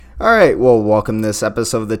All right, well, welcome to this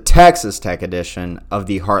episode of the Texas Tech edition of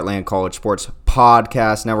the Heartland College Sports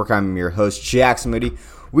Podcast Network. I'm your host, Jackson Moody.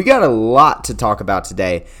 We got a lot to talk about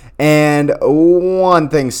today, and one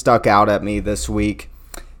thing stuck out at me this week.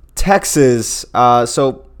 Texas,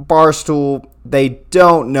 so Barstool, they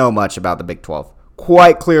don't know much about the Big 12.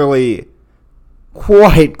 Quite clearly,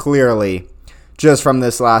 just from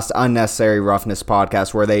this last Unnecessary Roughness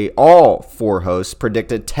podcast where all four hosts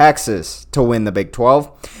predicted Texas to win the Big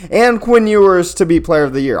 12 and Quinn Ewers to be Player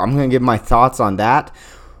of the Year. I'm going to give my thoughts on that.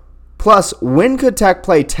 Plus, when could Tech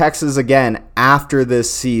play Texas again after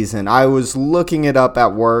this season? I was looking it up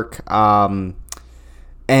at work, and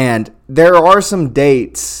there are some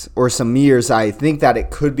dates or some years I think that it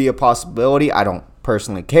could be a possibility. I don't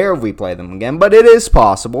personally care if we play them again, but it is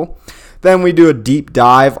possible. Then we do a deep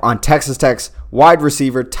dive on Texas Tech's wide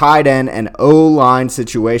receiver, tight end, and O-line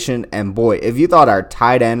situation. And boy, if you thought our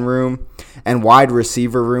tight end room and wide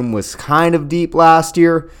receiver room was kind of deep last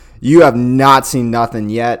year, you have not seen nothing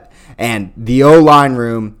yet. And the O-line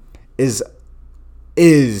room is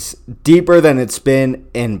deeper than it's been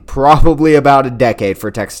in probably about a decade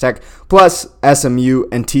for Texas Tech. Plus, SMU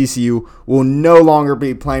and TCU will no longer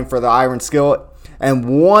be playing for the Iron Skillet.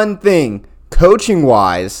 And one thing,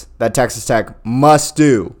 coaching-wise, that Texas Tech must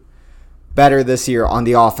do better this year on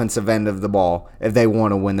the offensive end of the ball if they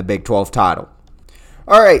want to win the Big 12 title.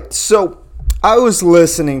 All right, so I was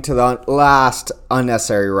listening to the last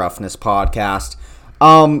Unnecessary Roughness podcast,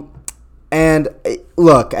 and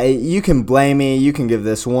look, you can blame me. You can give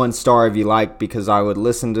this 1 star if you like because I would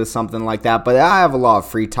listen to something like that, but I have a lot of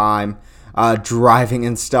free time driving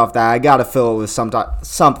and stuff that I got to fill it with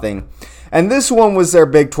something. And this one was their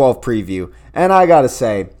Big 12 preview. And I got to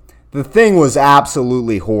say, the thing was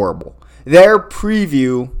absolutely horrible. Their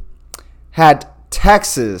preview had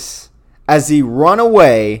Texas as the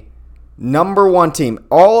runaway number 1 team.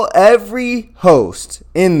 Every host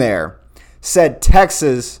in there said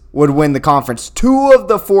Texas would win the conference. 2 of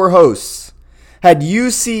the 4 hosts had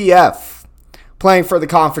UCF playing for the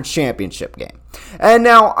conference championship game. And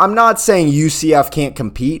now, I'm not saying UCF can't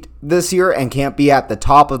compete this year and can't be at the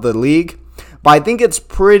top of the league, but I think it's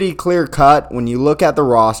pretty clear-cut when you look at the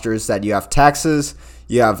rosters that you have Texas,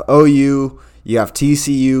 you have OU, you have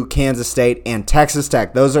TCU, Kansas State, and Texas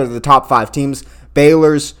Tech. Those are the top 5 teams.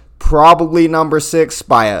 Baylor's probably number 6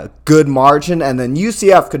 by a good margin, and then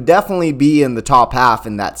UCF could definitely be in the top half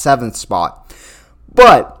in that 7th spot.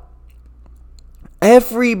 But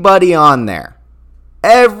everybody on there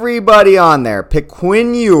picked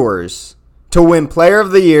Quinn Ewers to win Player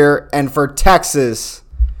of the Year and for Texas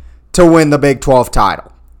to win the Big 12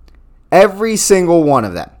 title. Every single one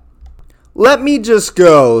of them. Let me just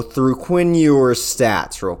go through Quinn Ewers'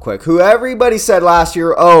 stats real quick. Who everybody said last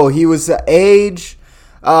year, he was the age,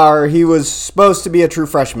 or he was supposed to be a true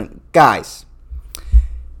freshman. Guys,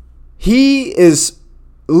 he is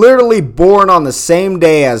literally born on the same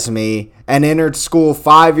day as me and entered school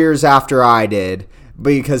 5 years after I did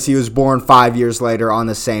because he was born 5 years later on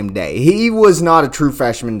the same day. He was not a true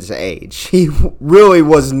freshman's age. He really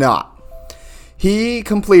was not. He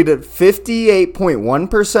completed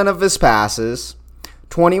 58.1% of his passes,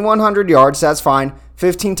 2,100 yards, that's fine,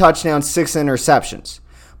 15 touchdowns, 6 interceptions.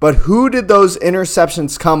 But who did those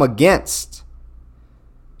interceptions come against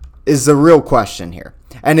is the real question here.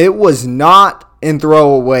 And it was not in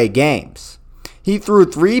throwaway games. He threw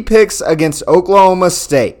 3 picks against Oklahoma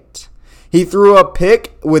State. He threw a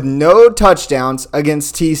pick with no touchdowns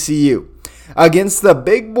against TCU. Against the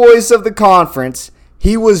big boys of the conference,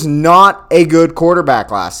 he was not a good quarterback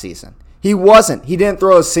last season. He wasn't. He didn't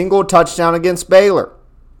throw a single touchdown against Baylor.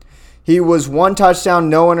 He was 1 touchdown,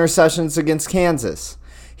 no interceptions against Kansas.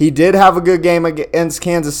 He did have a good game against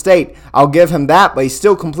Kansas State. I'll give him that, but he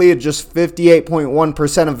still completed just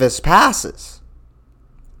 58.1% of his passes.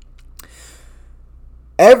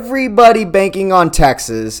 Everybody banking on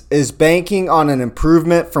Texas is banking on an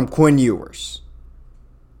improvement from Quinn Ewers.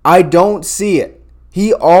 I don't see it.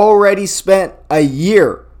 He already spent a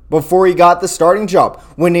year before he got the starting job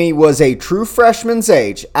when he was a true freshman's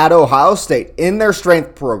age at Ohio State in their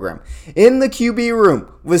strength program, in the QB room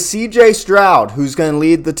with CJ Stroud, who's going to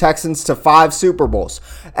lead the Texans to 5 Super Bowls.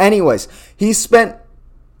 Anyways, he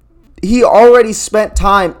already spent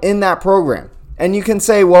time in that program. And you can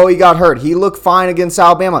say, well, he got hurt. He looked fine against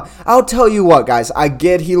Alabama. I'll tell you what, guys. I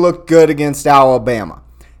get he looked good against Alabama.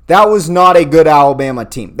 That was not a good Alabama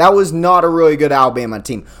team. That was not a really good Alabama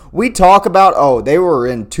team. We talk about, they were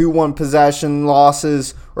in 2-1 possession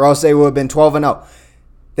losses, or else they would have been 12-0.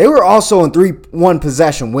 They were also in 3-1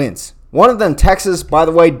 possession wins. One of them, Texas, by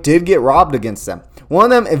the way, did get robbed against them. One of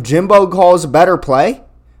them, if Jimbo calls a better play,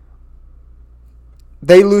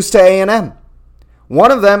 they lose to A&M.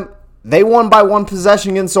 One of them, they won by one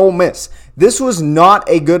possession against Ole Miss. This was not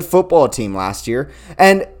a good football team last year,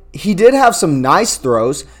 and he did have some nice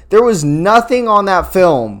throws. There was nothing on that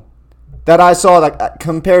film that I saw that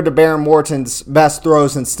compared to Baron Morton's best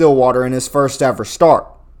throws in Stillwater in his first ever start.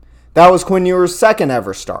 That was Quinn Ewers' second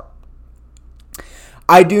ever start.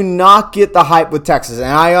 I do not get the hype with Texas, and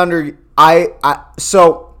I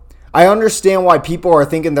understand why people are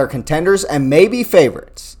thinking they're contenders and maybe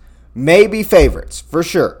favorites. Maybe favorites, for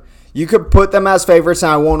sure. You could put them as favorites,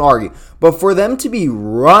 and I won't argue. But for them to be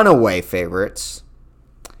runaway favorites,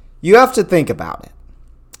 you have to think about it.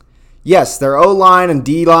 Yes, their O-line and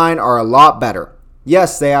D-line are a lot better.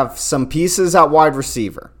 Yes, they have some pieces at wide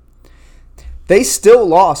receiver. They still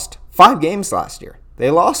lost 5 games last year. They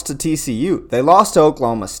lost to TCU. They lost to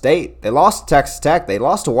Oklahoma State. They lost to Texas Tech. They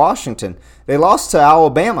lost to Washington. They lost to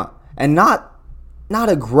Alabama. And not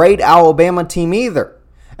a great Alabama team either.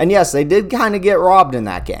 And yes, they did kind of get robbed in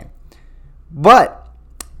that game. But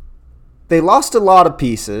they lost a lot of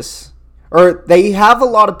pieces. Or they have a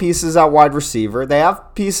lot of pieces at wide receiver. They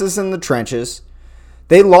have pieces in the trenches.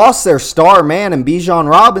 They lost their star man in Bijan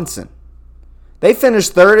Robinson. They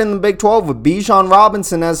finished third in the Big 12 with Bijan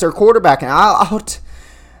Robinson as their quarterback.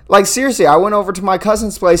 And seriously, I went over to my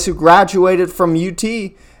cousin's place who graduated from UT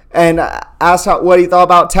and asked what he thought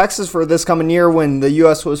about Texas for this coming year when the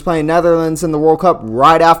U.S. was playing Netherlands in the World Cup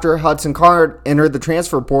right after Hudson Card entered the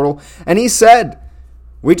transfer portal. And he said,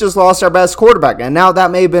 we just lost our best quarterback. And now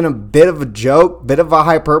that may have been a bit of a joke, bit of a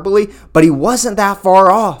hyperbole, but he wasn't that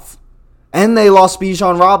far off. And they lost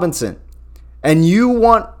Bijan Robinson. And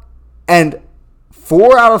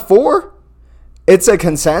 4 out of 4? It's a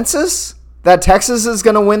consensus that Texas is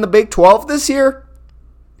going to win the Big 12 this year?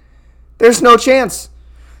 There's no chance.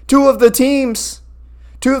 2 of the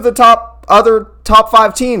top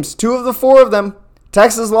 5 teams, 2 of the 4 of them,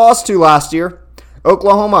 Texas lost to last year.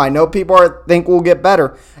 Oklahoma, I know people think will get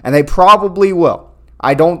better, and they probably will.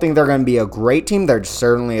 I don't think they're going to be a great team. They're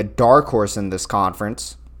certainly a dark horse in this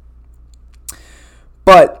conference.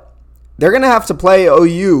 But they're going to have to play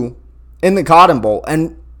OU in the Cotton Bowl,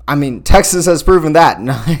 and Texas has proven that.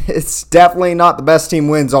 It's definitely not the best team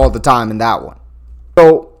wins all the time in that one.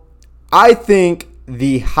 So I think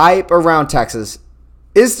the hype around Texas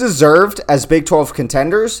is deserved as Big 12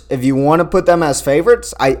 contenders. If you want to put them as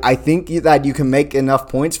favorites, I think that you can make enough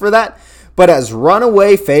points for that. But as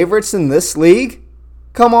runaway favorites in this league,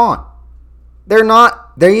 come on.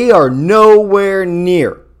 They are nowhere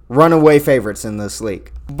near runaway favorites in this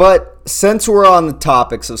league. But since we're on the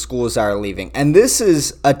topics of schools that are leaving, and this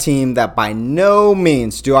is a team that by no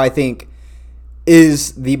means do I think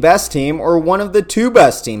is the best team or one of the 2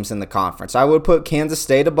 best teams in the conference. I would put Kansas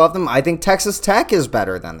State above them. I think Texas Tech is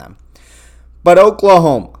better than them. But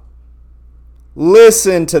Oklahoma,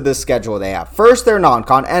 listen to the schedule they have. First, they're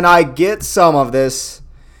non-con, and I get some of this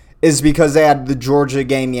is because they had the Georgia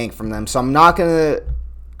game yanked from them. So I'm not going to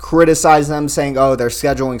criticize them saying, oh, they're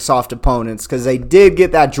scheduling soft opponents, because they did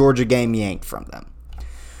get that Georgia game yanked from them.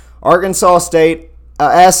 Arkansas State,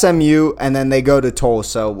 SMU, and then they go to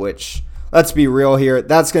Tulsa, which, let's be real here,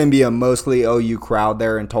 that's going to be a mostly OU crowd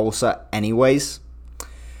there in Tulsa anyways.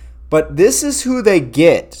 But this is who they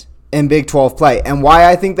get in Big 12 play, and why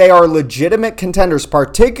I think they are legitimate contenders,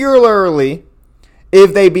 particularly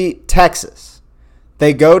if they beat Texas.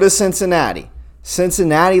 They go to Cincinnati.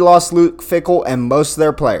 Cincinnati lost Luke Fickell and most of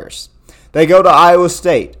their players. They go to Iowa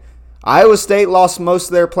State. Iowa State lost most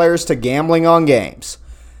of their players to gambling on games.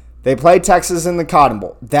 They play Texas in the Cotton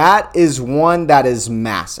Bowl. That is one that is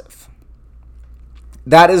massive.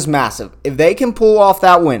 That is massive. If they can pull off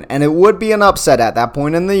that win, and it would be an upset at that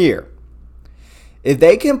point in the year, if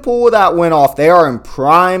they can pull that win off, they are in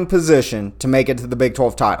prime position to make it to the Big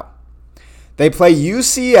 12 title. They play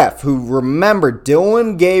UCF, who, remember,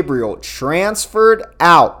 Dylan Gabriel transferred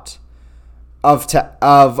out of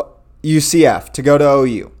UCF to go to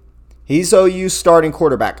OU. He's OU's starting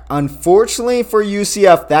quarterback. Unfortunately for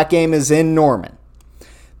UCF, that game is in Norman.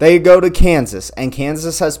 They go to Kansas, and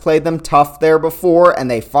Kansas has played them tough there before,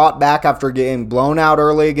 and they fought back after getting blown out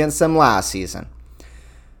early against them last season.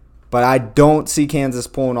 But I don't see Kansas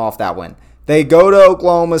pulling off that win. They go to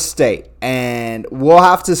Oklahoma State, and we'll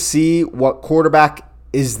have to see what quarterback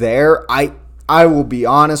is there. I will be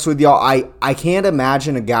honest with y'all. I can't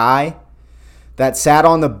imagine a guy that sat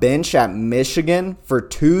on the bench at Michigan for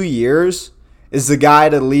 2 years is the guy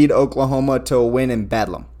to lead Oklahoma to a win in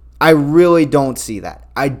Bedlam. I really don't see that.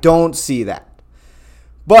 I don't see that.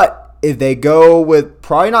 But if they go with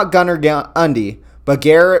probably not Gunnar Gundy, but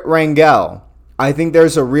Garrett Rangel, I think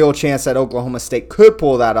there's a real chance that Oklahoma State could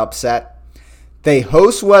pull that upset. They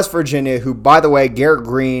host West Virginia, who, by the way, Garrett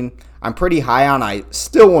Green, I'm pretty high on. I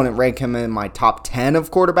still wouldn't rank him in my top 10 of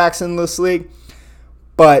quarterbacks in this league.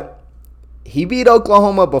 But he beat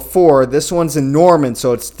Oklahoma before. This one's in Norman,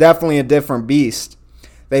 so it's definitely a different beast.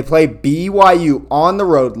 They play BYU on the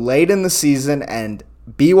road late in the season, and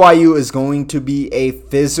BYU is going to be a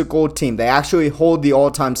physical team. They actually hold the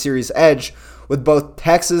all-time series edge with both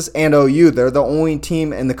Texas and OU. They're the only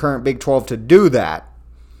team in the current Big 12 to do that.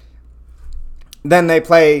 Then they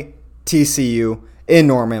play TCU in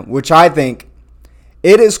Norman, which I think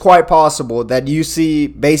it is quite possible that you see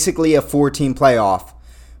basically a 4-team playoff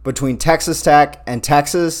between Texas Tech and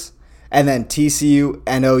Texas, and then TCU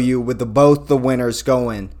and OU with both the winners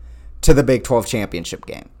going to the Big 12 championship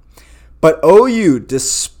game. But OU,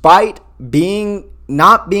 despite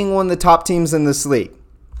not being one of the top teams in this league,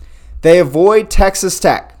 they avoid Texas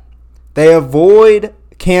Tech. They avoid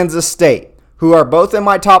Kansas State, who are both in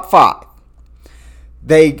my top 5.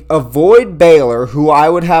 They avoid Baylor, who I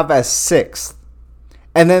would have as 6th.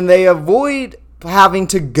 And then they avoid having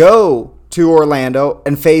to go to Orlando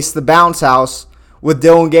and face the bounce house with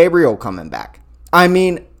Dylan Gabriel coming back. I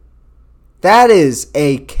mean, that is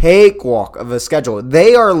a cakewalk of a schedule.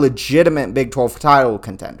 They are legitimate Big 12 title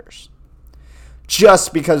contenders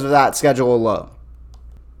just because of that schedule alone.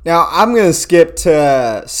 Now, I'm going to skip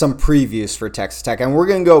to some previews for Texas Tech, and we're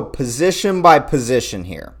going to go position by position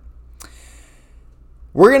here.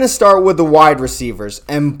 We're going to start with the wide receivers.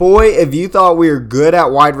 And boy, if you thought we were good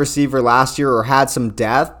at wide receiver last year or had some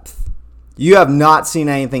depth, you have not seen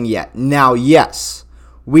anything yet. Now, yes,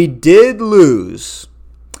 we did lose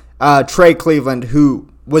Trey Cleveland, who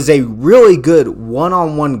was a really good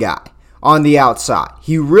one-on-one guy on the outside.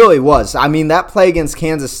 He really was. I mean, that play against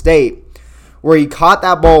Kansas State where he caught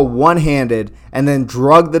that ball one-handed and then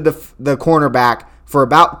drugged the cornerback for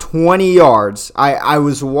about 20 yards. I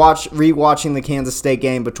was rewatching the Kansas State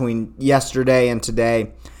game between yesterday and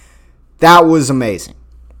today. That was amazing.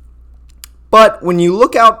 But when you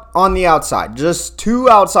look out on the outside, just 2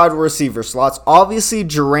 outside receiver slots, obviously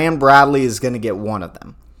Jerand Bradley is going to get one of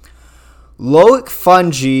them. Loic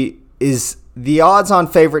Fouonji is the odds-on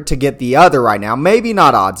favorite to get the other right now. Maybe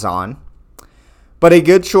not odds-on, but a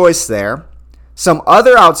good choice there. Some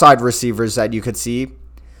other outside receivers that you could see,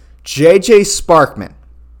 J.J. Sparkman,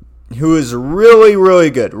 who is really, really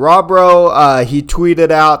good. Rob Rowe, he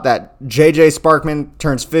tweeted out that J.J. Sparkman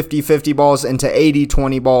turns 50-50 balls into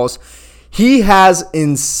 80-20 balls. He has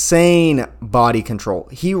insane body control.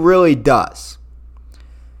 He really does.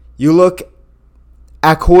 You look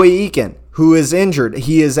at Coy Eakin, who is injured.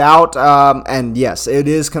 He is out, and yes, it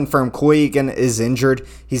is confirmed Coy Eakin is injured.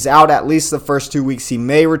 He's out at least the first 2 weeks. He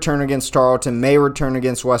may return against Tarleton, may return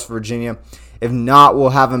against West Virginia. If not,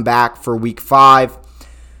 we'll have him back for week 5.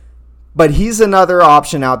 But he's another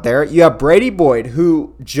option out there. You have Brady Boyd,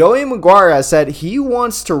 who Joey McGuire has said he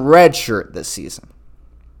wants to redshirt this season.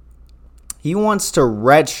 He wants to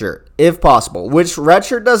redshirt, if possible, which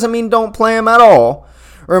redshirt doesn't mean don't play him at all.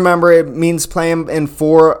 Remember, it means play him in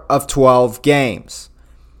 4 of 12 games.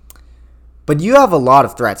 But you have a lot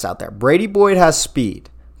of threats out there. Brady Boyd has speed.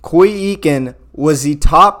 Coy Eakin was the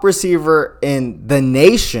top receiver in the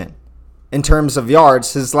nation in terms of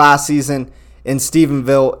yards his last season in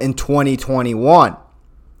Stephenville in 2021.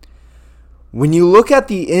 When you look at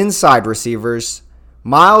the inside receivers,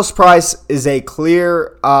 Miles Price is a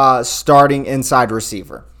clear starting inside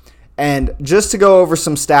receiver. And just to go over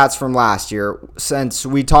some stats from last year, since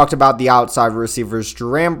we talked about the outside receivers,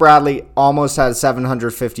 Jerand Bradley almost had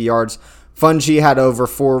 750 yards. Fouonji had over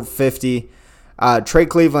 450. Trey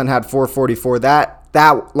Cleveland had 444.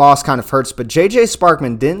 That loss kind of hurts, but J.J.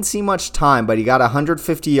 Sparkman didn't see much time, but he got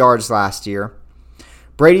 150 yards last year.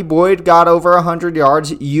 Brady Boyd got over 100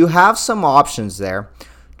 yards. You have some options there.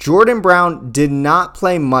 Jordan Brown did not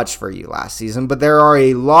play much for you last season, but there are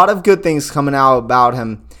a lot of good things coming out about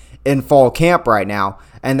him in fall camp right now,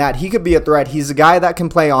 and that he could be a threat. He's a guy that can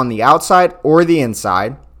play on the outside or the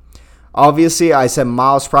inside. Obviously, I said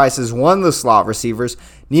Miles Price is one of the slot receivers.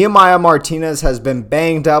 Nehemiah Martinez has been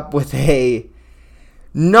banged up with a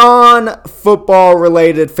non-football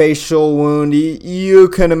related facial wound. You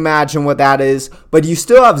can imagine what that is. But you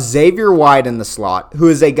still have Xavier White in the slot, who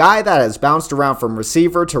is a guy that has bounced around from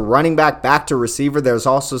receiver to running back to receiver. There's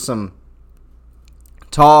also some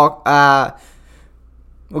talk.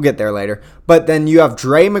 We'll get there later. But then you have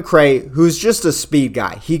Dre McCray, who's just a speed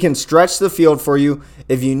guy. He can stretch the field for you.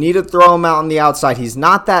 If you need to throw him out on the outside, he's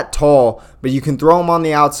not that tall, but you can throw him on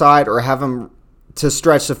the outside or have him to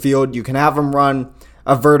stretch the field. You can have him run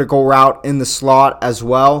a vertical route in the slot as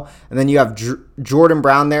well. And then you have Jordan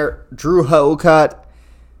Brown there. Drew Hokut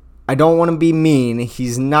I don't want to be mean.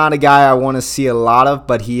 He's not a guy I want to see a lot of,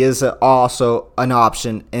 but he is also an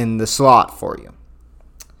option in the slot for you.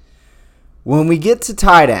 When we get to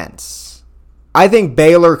tight ends, I think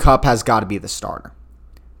Baylor Cupp has got to be the starter.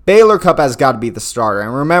 Baylor Cupp has got to be the starter.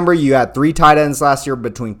 And remember, you had 3 tight ends last year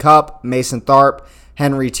between Cupp, Mason Tharp,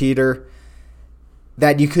 Henry Teeter,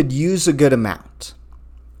 that you could use a good amount.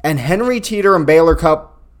 And Henry Teeter and Baylor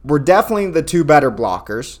Cupp were definitely the 2 better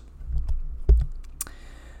blockers.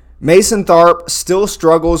 Mason Tharp still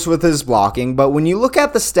struggles with his blocking, but when you look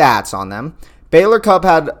at the stats on them, Baylor Cupp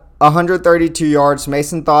had 132 yards,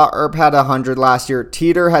 Mason Tharp had 100 last year,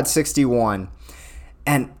 Teeter had 61.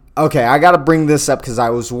 And, okay, I got to bring this up because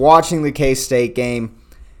I was watching the K-State game.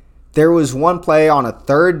 There was one play on a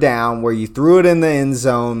 3rd down where you threw it in the end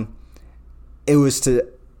zone. It was to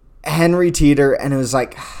Henry Teeter, and it was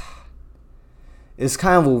like, it's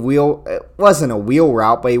kind of a wheel. It wasn't a wheel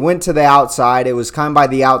route, but he went to the outside. It was kind of by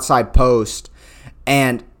the outside post.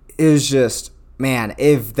 And it was just, man,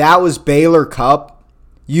 if that was Baylor Cupp,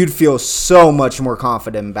 you'd feel so much more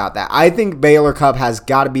confident about that. I think Baylor Cupp has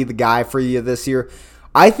got to be the guy for you this year.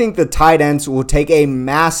 I think the tight ends will take a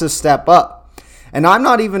massive step up. And I'm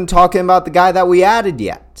not even talking about the guy that we added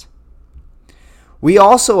yet. We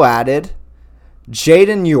also added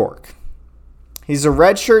Jaden York. He's a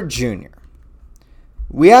redshirt junior.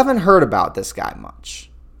 We haven't heard about this guy much.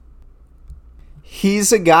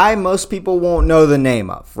 He's a guy most people won't know the name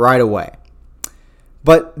of right away.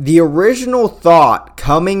 But the original thought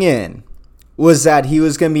coming in was that he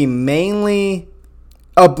was going to be mainly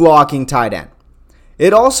a blocking tight end.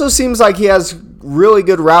 It also seems like he has really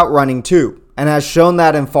good route running too, and has shown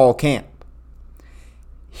that in fall camp.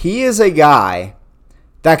 He is a guy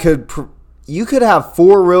that you could have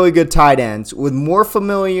 4 really good tight ends with more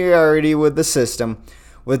familiarity with the system,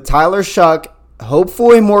 with Tyler Shuck,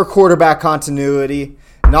 hopefully more quarterback continuity.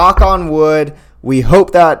 Knock on wood. We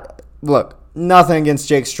hope that, look, nothing against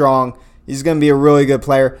Jake Strong. He's going to be a really good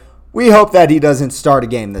player. We hope that he doesn't start a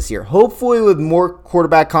game this year. Hopefully with more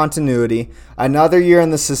quarterback continuity, another year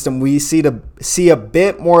in the system, we see a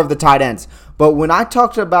bit more of the tight ends. But when I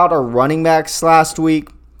talked about our running backs last week,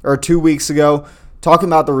 or 2 weeks ago, talking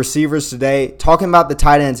about the receivers today, talking about the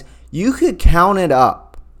tight ends, you could count it up.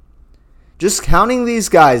 Just counting these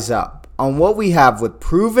guys up on what we have with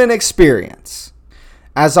proven experience.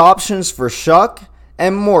 As options for Shuck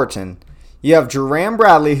and Morton, you have Jerram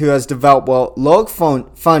Bradley, who has developed well, Loic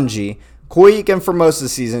Fungi, Coy Eakin for most of the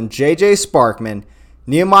season, J.J. Sparkman,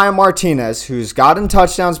 Nehemiah Martinez, who's gotten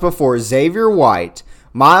touchdowns before, Xavier White,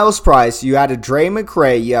 Miles Price, you added Dre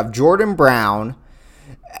McCray, you have Jordan Brown.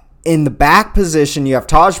 In the back position, you have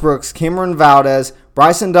Taj Brooks, Cameron Valdez,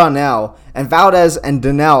 Bryson Donnell, and Valdez and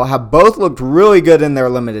Donnell have both looked really good in their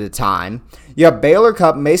limited time. You have Baylor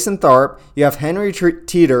Cupp, Mason Tharp, you have Henry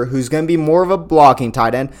Teeter, who's going to be more of a blocking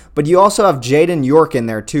tight end, but you also have Jaden York in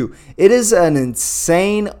there too. It is an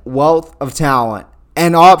insane wealth of talent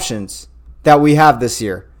and options that we have this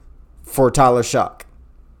year for Tyler Shuck.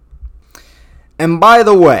 And by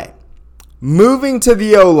the way, moving to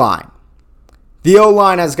the O-line. The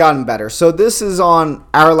O-line has gotten better. So this is on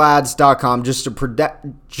ourlads.com, just a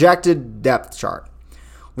projected depth chart.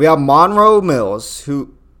 We have Monroe Mills,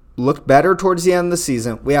 who looked better towards the end of the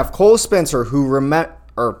season. We have Cole Spencer,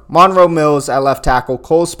 Monroe Mills at left tackle,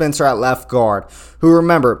 Cole Spencer at left guard, who,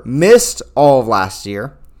 remember, missed all of last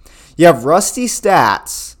year. You have Rusty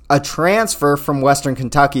Stats, a transfer from Western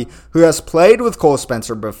Kentucky, who has played with Cole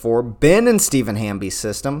Spencer before, been in Stephen Hamby's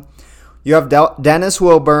system. You have Dennis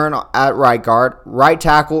Wilburn at right guard. Right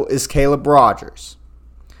tackle is Caleb Rogers.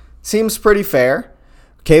 Seems pretty fair.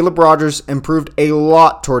 Caleb Rogers improved a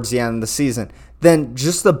lot towards the end of the season. Then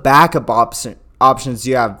just the backup options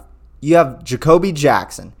you have Jacoby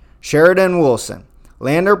Jackson, Sheridan Wilson,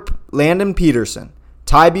 Landon Peterson,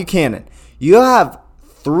 Ty Buchanan. You have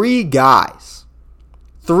 3 guys,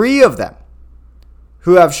 3 of them,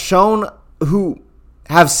 who have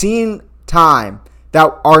seen time that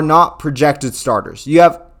are not projected starters. You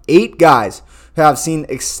have 8 guys who have seen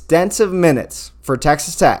extensive minutes for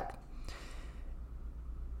Texas Tech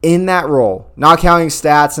in that role, not counting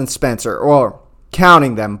Stats and Spencer, or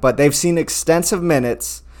counting them, but they've seen extensive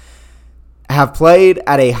minutes, have played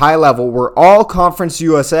at a high level, were all Conference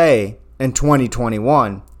USA in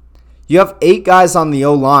 2021. You have 8 guys on the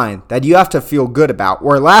O-line that you have to feel good about,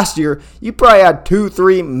 where last year you probably had 2,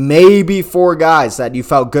 3, maybe 4 guys that you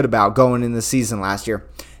felt good about going in the season last year.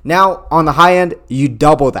 Now, on the high end, you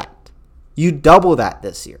double that. You double that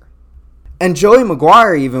this year. And Joey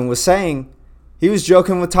McGuire even was saying, he was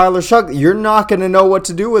joking with Tyler Shuck, you're not going to know what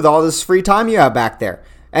to do with all this free time you have back there.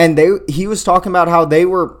 And he was talking about how they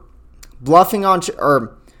were bluffing on,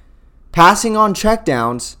 or passing on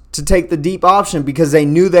checkdowns to take the deep option because they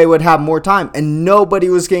knew they would have more time and nobody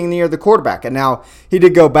was getting near the quarterback. And now he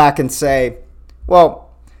did go back and say, well,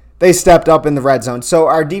 they stepped up in the red zone. So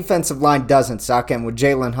our defensive line doesn't suck. And with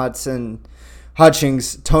Jalen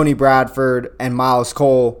Hutchings, Tony Bradford, and Miles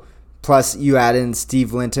Cole, plus you add in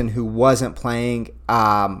Steve Linton, who wasn't playing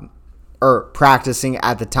or practicing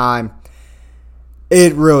at the time,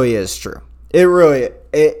 it really is true.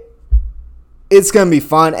 It's going to be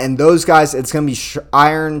fun, and those guys, it's going to be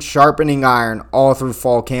iron sharpening iron all through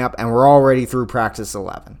fall camp, and we're already through practice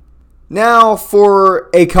 11. Now for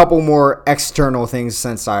a couple more external things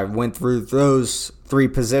since I went through those three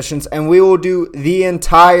positions, and we will do the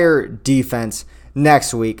entire defense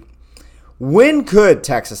next week. When could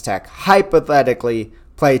Texas Tech hypothetically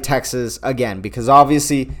play Texas again? Because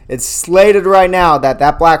obviously it's slated right now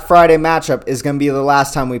that Black Friday matchup is going to be the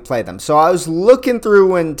last time we play them. So I was looking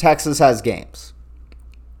through when Texas has games.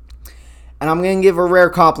 And I'm going to give a rare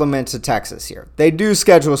compliment to Texas here. They do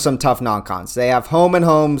schedule some tough non-cons. They have home and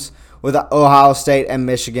homes with Ohio State and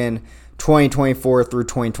Michigan 2024 through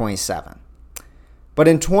 2027. But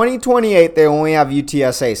in 2028, they only have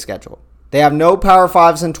UTSA scheduled. They have no Power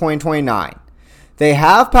 5s in 2029. They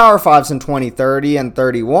have Power 5s in 2030 and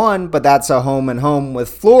 31, but that's a home and home with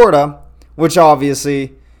Florida, which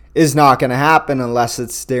obviously is not going to happen unless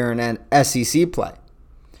it's during an SEC play.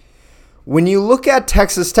 When you look at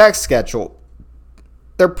Texas Tech's schedule,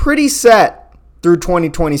 they're pretty set through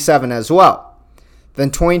 2027 as well.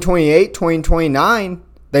 Then 2028, 2029,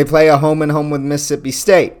 they play a home and home with Mississippi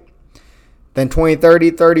State. Then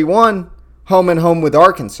 2030, 31, home and home with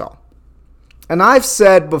Arkansas. And I've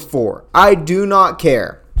said before, I do not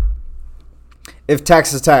care if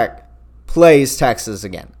Texas Tech plays Texas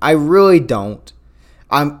again. I really don't.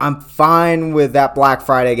 I'm fine with that Black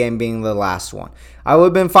Friday game being the last one. I would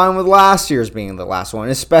have been fine with last year's being the last one,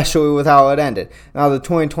 especially with how it ended. Now, the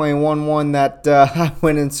 2021 one that I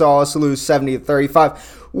went and saw us lose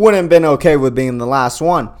 70-35 wouldn't have been okay with being the last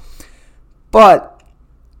one. But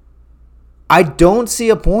I don't see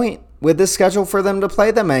a point with this schedule for them to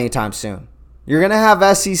play them anytime soon. You're going to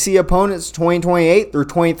have SEC opponents 2028 through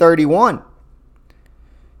 2031.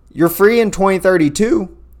 You're free in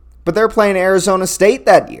 2032, but they're playing Arizona State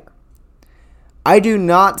that year. I do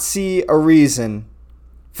not see a reason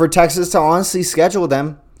for Texas to honestly schedule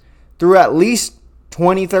them through at least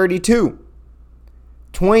 2032.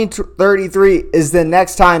 2033 is the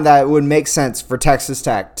next time that it would make sense for Texas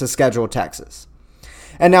Tech to schedule Texas.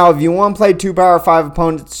 And now if you want to play two Power 5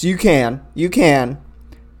 opponents, you can.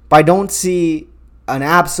 But I don't see an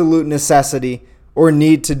absolute necessity or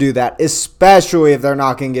need to do that, especially if they're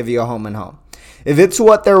not going to give you a home and home. If it's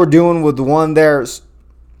what they were doing with one of their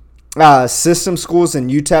system schools in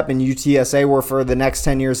UTEP and UTSA, where for the next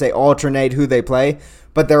 10 years they alternate who they play,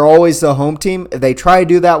 but they're always the home team, if they try to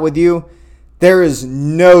do that with you, there is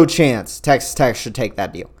no chance Texas Tech should take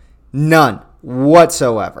that deal. None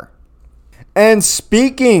whatsoever. And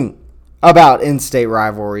speaking about in-state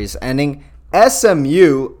rivalries ending,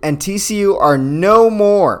 SMU and TCU are no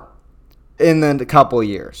more in the couple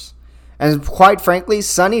years. And quite frankly,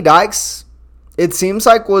 Sonny Dykes, it seems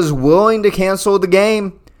like, was willing to cancel the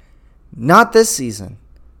game. Not this season,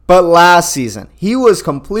 but last season. He was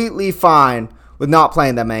completely fine with not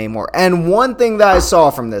playing them anymore. And one thing that I saw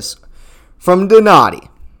from this, from Donati,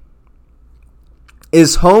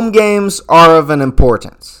 is home games are of an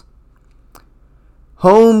importance.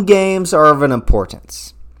 Home games are of an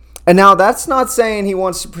importance. And now that's not saying he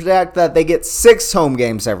wants to protect that they get 6 home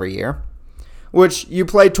games every year, which you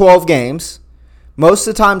play 12 games. Most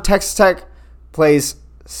of the time Texas Tech plays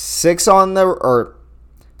 6 on the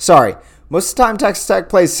most of the time Texas Tech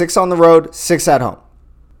plays 6 on the road, 6 at home.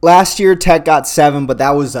 Last year Tech got 7, but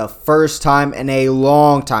that was the first time in a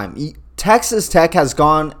long time. Texas Tech has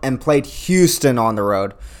gone and played Houston on the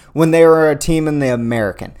road when they were a team in the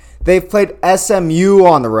American. They've played SMU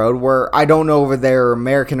on the road, where I don't know if they're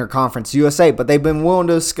American or Conference USA, but they've been willing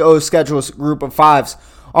to go schedule a group of 5s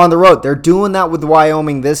on the road. They're doing that with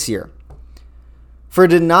Wyoming this year. For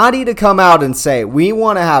Donati to come out and say, we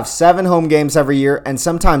want to have 7 home games every year and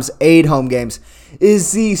sometimes 8 home games,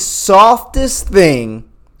 is the softest thing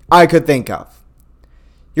I could think of.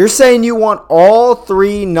 You're saying you want all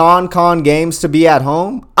 3 non-con games to be at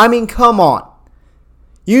home? I mean, come on.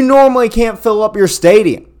 You normally can't fill up your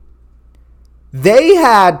stadium. They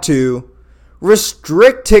had to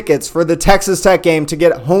restrict tickets for the Texas Tech game to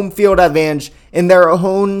get home field advantage in their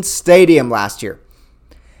own stadium last year.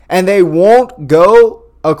 And they won't go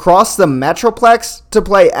across the Metroplex to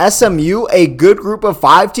play SMU, a good group of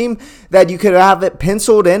 5 team that you could have it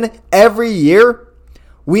penciled in every year.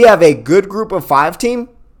 We have a good group of 5 team.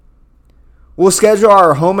 we'll schedule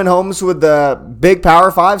our home and homes with the big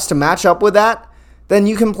Power 5s to match up with that. Then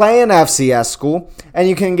you can play an FCS school, and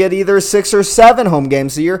you can get either 6 or 7 home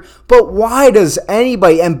games a year. But why does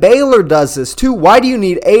anybody, and Baylor does this too, why do you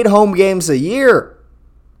need 8 home games a year?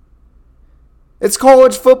 It's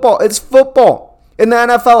college football. It's football. In the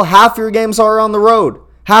NFL, half your games are on the road.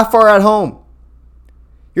 Half are at home.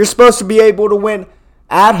 You're supposed to be able to win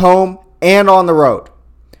at home and on the road.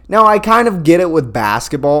 Now, I kind of get it with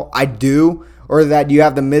basketball. I do. Or that you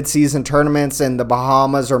have the midseason tournaments in the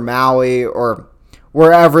Bahamas or Maui or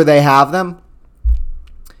wherever they have them.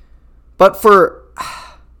 But for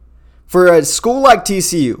a school like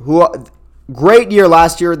TCU, who great year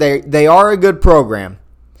last year, they are a good program.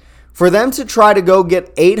 For them to try to go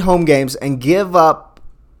get 8 home games and give up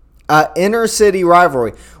inner city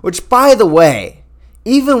rivalry, which, by the way,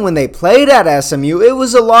 even when they played at SMU, it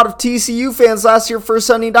was a lot of TCU fans last year for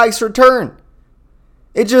Sonny Dykes' return.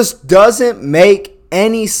 It just doesn't make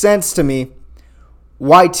any sense to me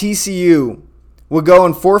why TCU would go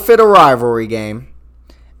and forfeit a rivalry game.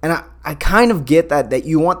 And I kind of get that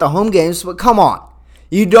you want the home games, but come on.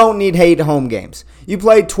 You don't need 8 home games. You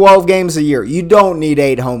play 12 games a year. You don't need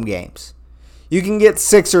 8 home games. You can get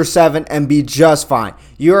 6 or 7 and be just fine.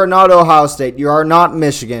 You are not Ohio State. You are not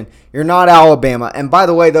Michigan. You're not Alabama. And by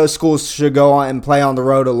the way, those schools should go on and play on the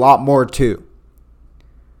road a lot more too.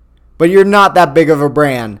 But you're not that big of a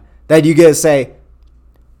brand that you get to say,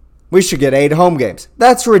 we should get 8 home games.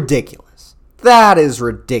 That's ridiculous. That is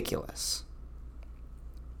ridiculous.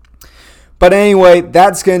 But anyway,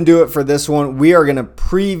 that's going to do it for this one. We are going to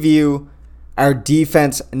preview our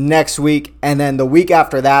defense next week. And then the week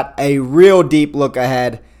after that, a real deep look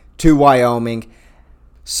ahead to Wyoming.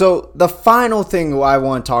 So the final thing I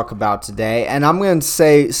want to talk about today, and I'm going to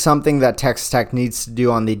say something that Texas Tech needs to do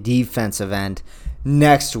on the defensive end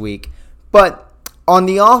next week. But on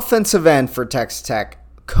the offensive end for Texas Tech,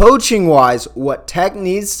 coaching-wise, what Tech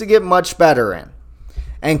needs to get much better in.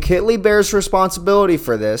 And Kitley bears responsibility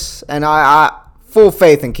for this. And I full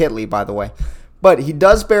faith in Kitley, by the way. But he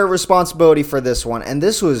does bear responsibility for this one. And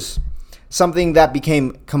this was something that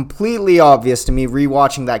became completely obvious to me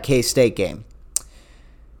rewatching that K-State game.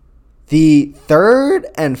 The 3rd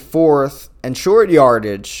and 4th and short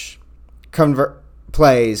yardage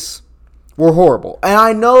plays were horrible. And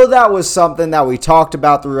I know that was something that we talked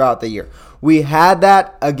about throughout the year. We had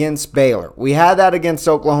that against Baylor. We had that against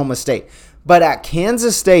Oklahoma State. But at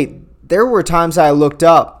Kansas State, there were times I looked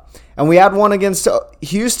up, and we had one against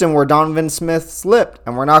Houston where Donovan Smith slipped,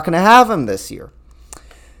 and we're not going to have him this year.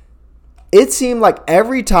 It seemed like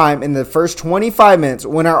every time in the first 25 minutes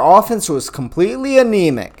when our offense was completely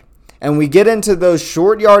anemic, and we get into those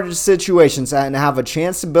short yardage situations and have a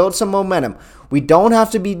chance to build some momentum, we don't have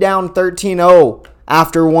to be down 13-0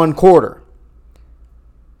 after one quarter.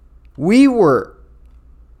 We were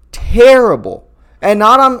terrible. And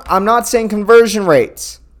I'm not saying conversion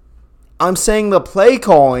rates. I'm saying the play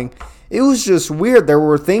calling. It was just weird. There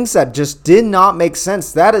were things that just did not make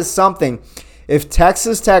sense. That is something, if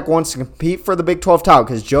Texas Tech wants to compete for the Big 12 title,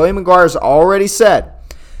 because Joey McGuire's already said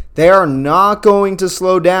they are not going to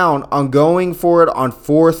slow down on going for it on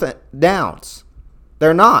 4th downs.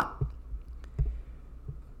 They're not.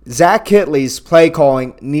 Zach Kitley's play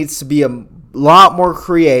calling needs to be a lot more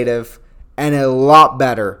creative and a lot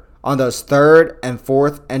better on those 3rd and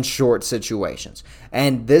 4th and short situations.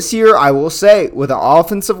 And this year, I will say, with an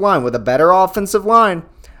offensive line, with a better offensive line,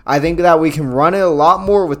 I think that we can run it a lot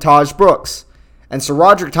more with Taj Brooks. And so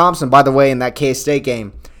Roderick Thompson, by the way, in that K-State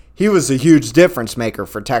game, he was a huge difference maker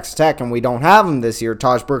for Texas Tech, and we don't have him this year.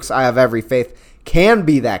 Taj Brooks, I have every faith, can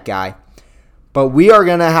be that guy. But we are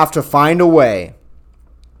going to have to find a way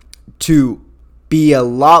to be a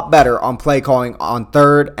lot better on play calling on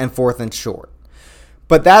 3rd and 4th and short.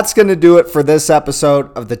 But that's going to do it for this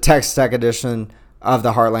episode of the Texas Tech edition of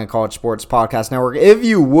the Heartland College Sports Podcast Network. If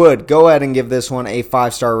you would, go ahead and give this one a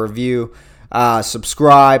 5-star review.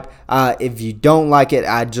 Subscribe. If you don't like it,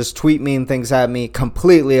 just tweet mean things at me.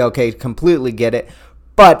 Completely okay. Completely get it.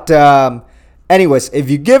 But anyways, if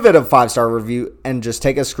you give it a 5-star review and just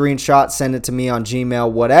take a screenshot, send it to me on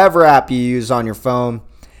Gmail, whatever app you use on your phone,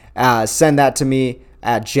 send that to me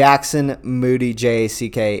at Jackson Moody,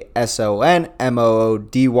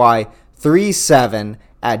 JacksonMoody 37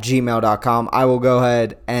 at gmail.com. I will go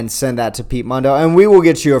ahead and send that to Pete Mundo, and we will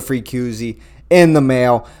get you a free koozie in the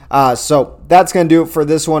mail. So that's going to do it for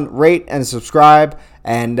this one. Rate and subscribe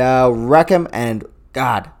and recommend. And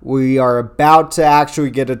God, we are about to actually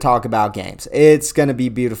get to talk about games. It's going to be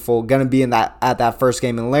beautiful. Going to be at that first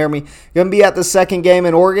game in Laramie. Going to be at the second game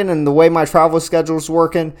in Oregon. And the way my travel schedule is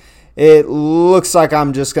working, it looks like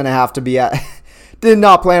I'm just going to have to be Did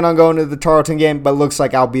not plan on going to the Tarleton game, but looks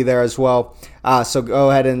like I'll be there as well. So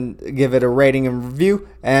go ahead and give it a rating and review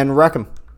and wreck 'em.